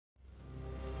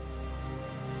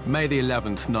May the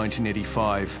 11th,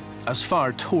 1985. As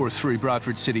fire tore through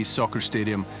Bradford City's soccer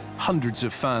stadium, hundreds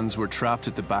of fans were trapped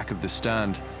at the back of the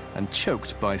stand and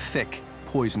choked by thick,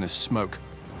 poisonous smoke.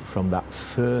 From that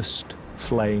first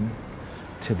flame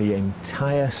to the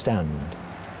entire stand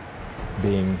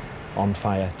being on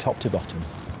fire top to bottom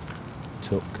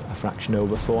took a fraction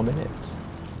over 4 minutes.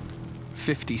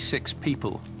 56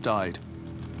 people died.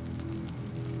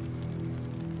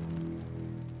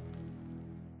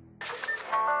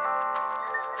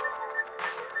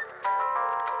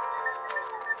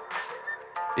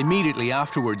 Immediately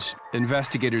afterwards,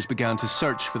 investigators began to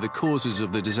search for the causes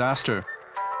of the disaster.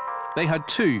 They had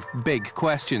two big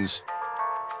questions.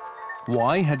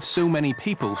 Why had so many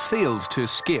people failed to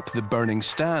escape the burning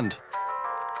stand?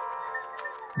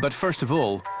 But first of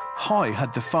all, how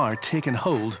had the fire taken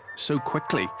hold so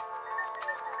quickly?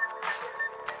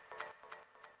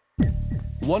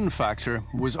 One factor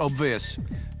was obvious.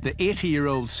 The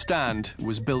 80-year-old stand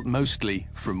was built mostly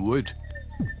from wood.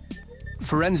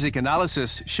 Forensic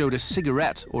analysis showed a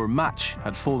cigarette or match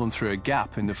had fallen through a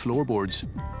gap in the floorboards.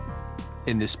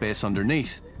 In the space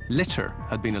underneath, litter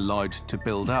had been allowed to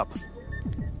build up.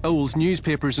 Old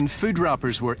newspapers and food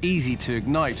wrappers were easy to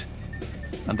ignite,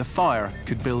 and the fire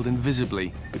could build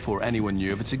invisibly before anyone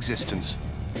knew of its existence.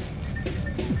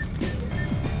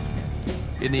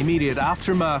 In the immediate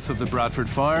aftermath of the Bradford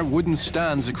fire, wooden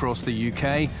stands across the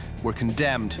UK were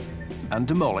condemned and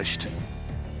demolished.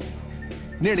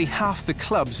 Nearly half the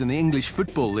clubs in the English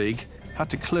Football League had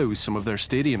to close some of their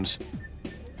stadiums.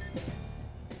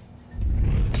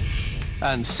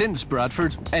 And since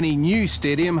Bradford, any new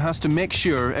stadium has to make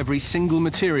sure every single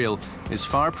material is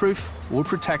fireproof or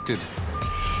protected.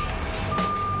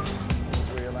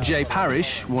 Jay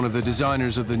Parrish, one of the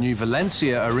designers of the new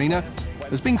Valencia arena,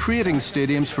 has been creating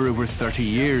stadiums for over 30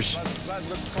 years.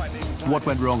 What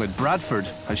went wrong at Bradford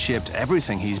has shaped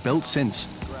everything he's built since.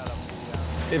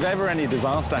 If ever any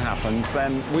disaster happens,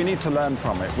 then we need to learn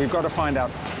from it. We've got to find out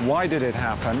why did it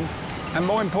happen, and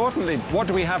more importantly, what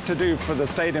do we have to do for the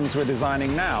stadiums we're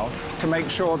designing now to make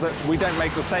sure that we don't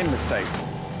make the same mistake.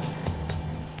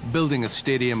 Building a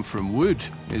stadium from wood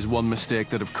is one mistake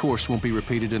that of course won't be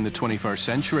repeated in the 21st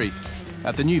century.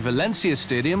 At the new Valencia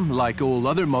stadium, like all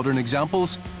other modern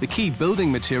examples, the key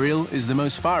building material is the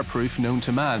most fireproof known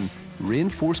to man,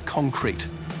 reinforced concrete.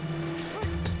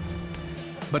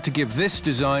 But to give this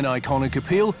design iconic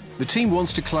appeal, the team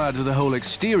wants to clad the whole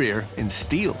exterior in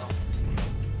steel.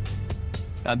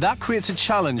 And that creates a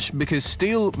challenge because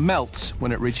steel melts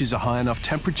when it reaches a high enough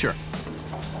temperature.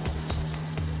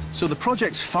 So the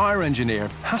project's fire engineer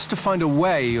has to find a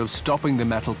way of stopping the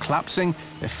metal collapsing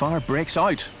if fire breaks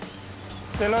out.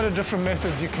 There are a lot of different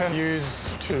methods you can use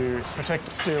to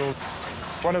protect steel.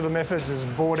 One of the methods is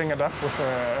boarding it up with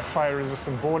a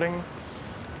fire-resistant boarding.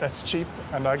 That's cheap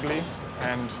and ugly,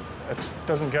 and it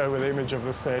doesn't go with the image of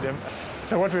the stadium.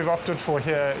 So what we've opted for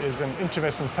here is an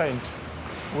intumescent paint,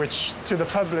 which to the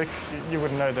public, you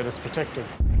wouldn't know that it's protected.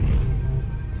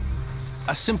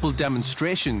 A simple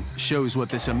demonstration shows what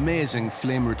this amazing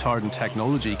flame-retardant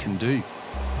technology can do.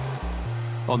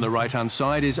 On the right-hand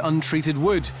side is untreated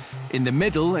wood. In the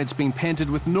middle, it's been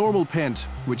painted with normal paint,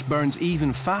 which burns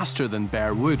even faster than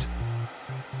bare wood.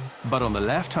 But on the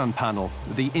left-hand panel,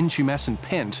 the intumescent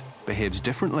paint behaves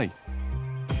differently.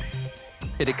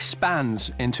 It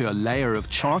expands into a layer of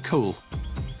charcoal.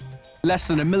 Less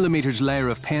than a millimeter's layer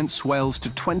of paint swells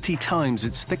to 20 times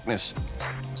its thickness.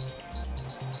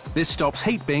 This stops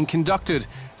heat being conducted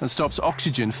and stops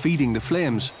oxygen feeding the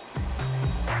flames.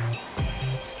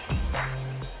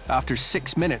 After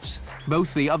 6 minutes,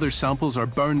 both the other samples are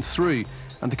burned through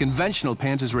and the conventional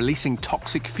paint is releasing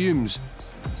toxic fumes.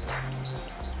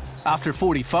 After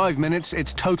 45 minutes,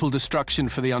 it's total destruction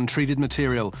for the untreated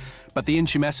material. But the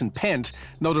intumescent paint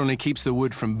not only keeps the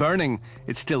wood from burning,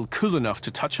 it's still cool enough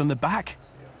to touch on the back.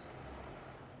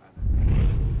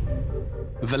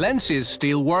 Valencia's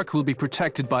steelwork will be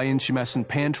protected by intumescent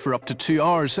paint for up to 2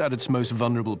 hours at its most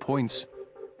vulnerable points.